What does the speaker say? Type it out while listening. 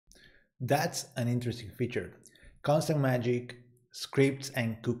That's an interesting feature. ConsentMagic scripts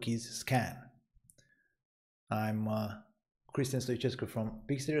and cookies scan. I'm Christian Stoichescu from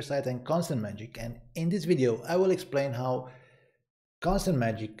Pixel Your Site and ConsentMagic, and in this video I will explain how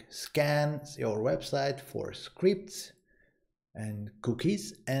ConsentMagic scans your website for scripts and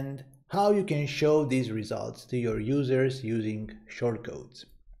cookies and how you can show these results to your users using shortcodes.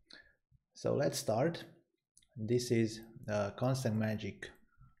 So let's start. This is the ConsentMagic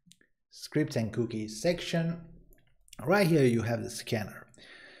scripts and cookies section. Right here you have the scanner.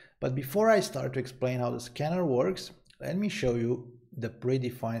 But before I start to explain how the scanner works, let me show you the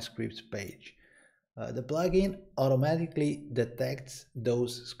predefined scripts page. The plugin automatically detects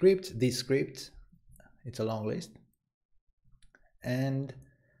those scripts, these scripts, it's a long list, and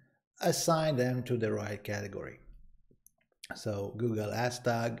assign them to the right category. So Google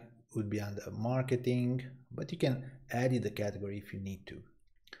hashtag would be under marketing, but you can edit the category if you need to.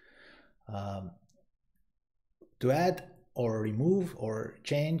 To add or remove or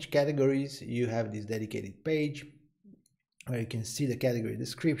change categories, you have this dedicated page where you can see the category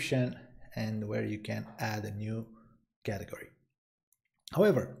description and where you can add a new category.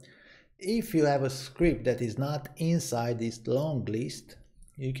 However, if you have a script that is not inside this long list,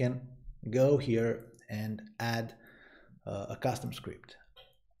 you can go here and add a custom script.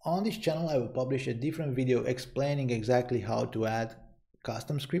 On this channel I will publish a different video explaining exactly how to add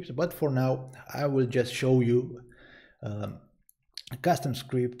custom scripts, but for now I will just show you a custom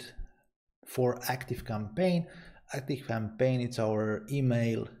script for ActiveCampaign. ActiveCampaign, it's our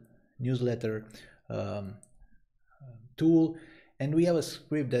email newsletter tool, and we have a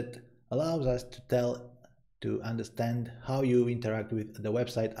script that allows us to understand how you interact with the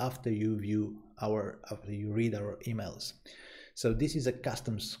website after you read our emails. So this is a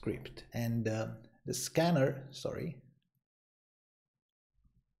custom script, and the scanner, sorry,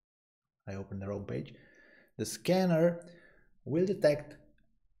 I opened the wrong page. The scanner will detect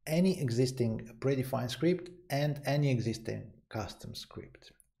any existing predefined script and any existing custom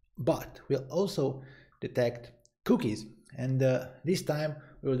script, but will also detect cookies, and this time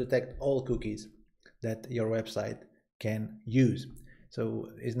we will detect all cookies that your website can use.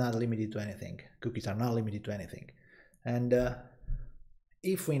 So it's not limited to anything. Cookies are not limited to anything. And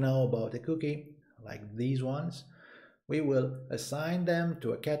if we know about a cookie, like these ones, we will assign them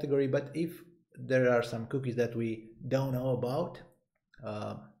to a category, but if there are some cookies that we don't know about,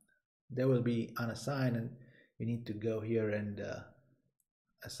 they will be unassigned, and we need to go here and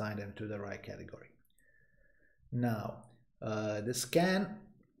assign them to the right category. Now, the scan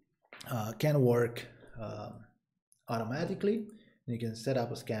can work automatically. You can set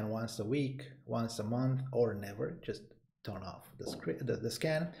up a scan once a week, once a month, or never. Just turn off the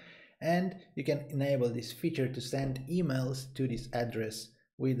scan, and you can enable this feature to send emails to this address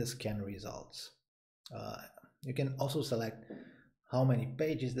with the scan results. You can also select how many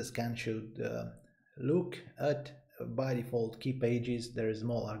pages the scan should look at. By default, key pages. There is a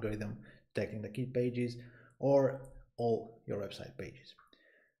small algorithm detecting the key pages or all your website pages.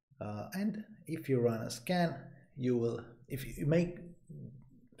 And if you run a scan, you will, if you make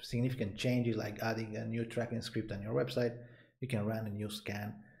significant changes like adding a new tracking script on your website, you can run a new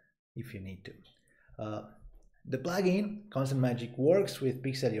scan if you need to. The plugin ConsentMagic works with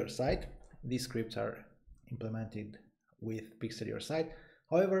Pixel Your Site. These scripts are implemented with Pixel Your Site.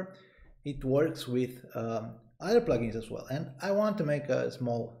 However, it works with other plugins as well, and I want to make a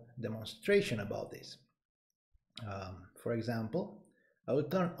small demonstration about this. For example, I will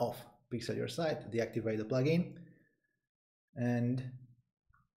turn off Pixel Your Site, deactivate the plugin, and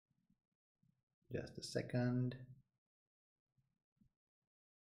just a second.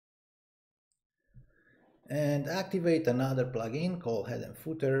 And activate another plugin called Head and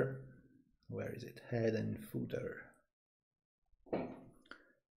Footer. Where is it? Head and Footer.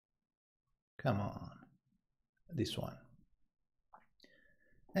 Come on, this one.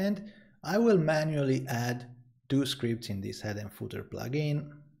 And I will manually add two scripts in this Head and Footer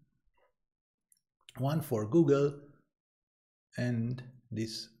plugin. One for Google and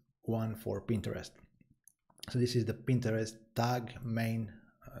this one for Pinterest. So this is the Pinterest tag,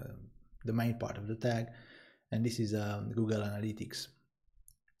 the main part of the tag, and this is Google Analytics,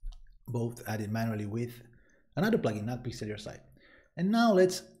 both added manually with another plugin, not Pixel Your Site. And now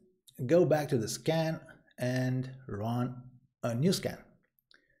let's go back to the scan and run a new scan.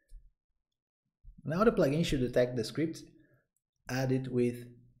 Now the plugin should detect the scripts added with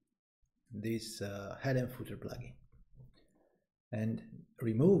this Head and Footer plugin and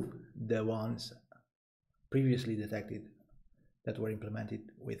remove the ones previously detected that were implemented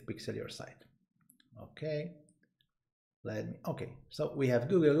with Pixel Your Site. Okay, Okay, so we have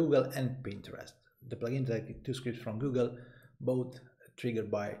Google, and Pinterest. The plugin detected two scripts from Google, both triggered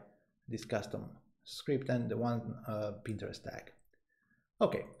by this custom script and the one Pinterest tag.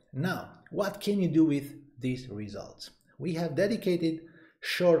 Okay, now what can you do with these results? We have dedicated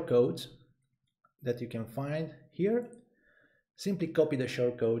shortcodes that you can find here. Simply copy the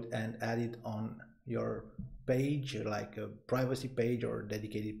shortcode and add it on your page, like a privacy page or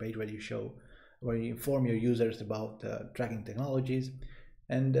dedicated page where you inform your users about tracking technologies.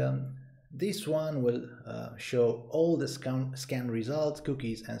 And this one will show all the scan results,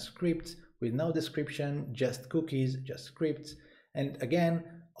 cookies and scripts with no description, just cookies, just scripts. And again,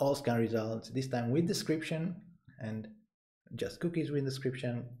 all scan results, this time with description, and just cookies with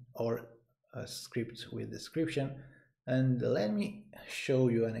description, or scripts with description. And let me show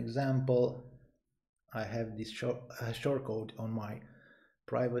you an example. I have this shortcode on my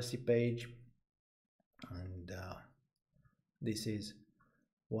privacy page, and this is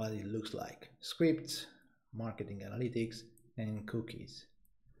what it looks like: scripts, marketing analytics, and cookies.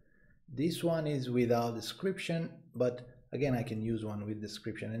 This one is without description, but again, I can use one with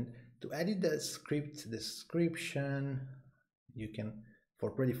description. And to edit the script description, you can,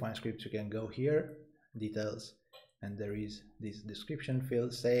 for predefined scripts, you can go here, details, and there is this description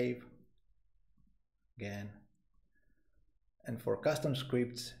field, save again. And for custom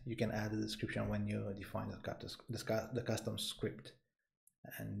scripts, you can add a description when you define the custom script,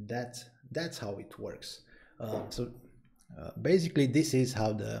 and that's how it works. Basically, this is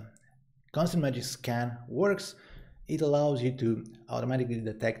how the ConsentMagic scan works. It allows you to automatically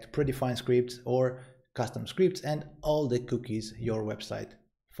detect predefined scripts or custom scripts and all the cookies your website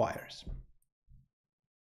fires.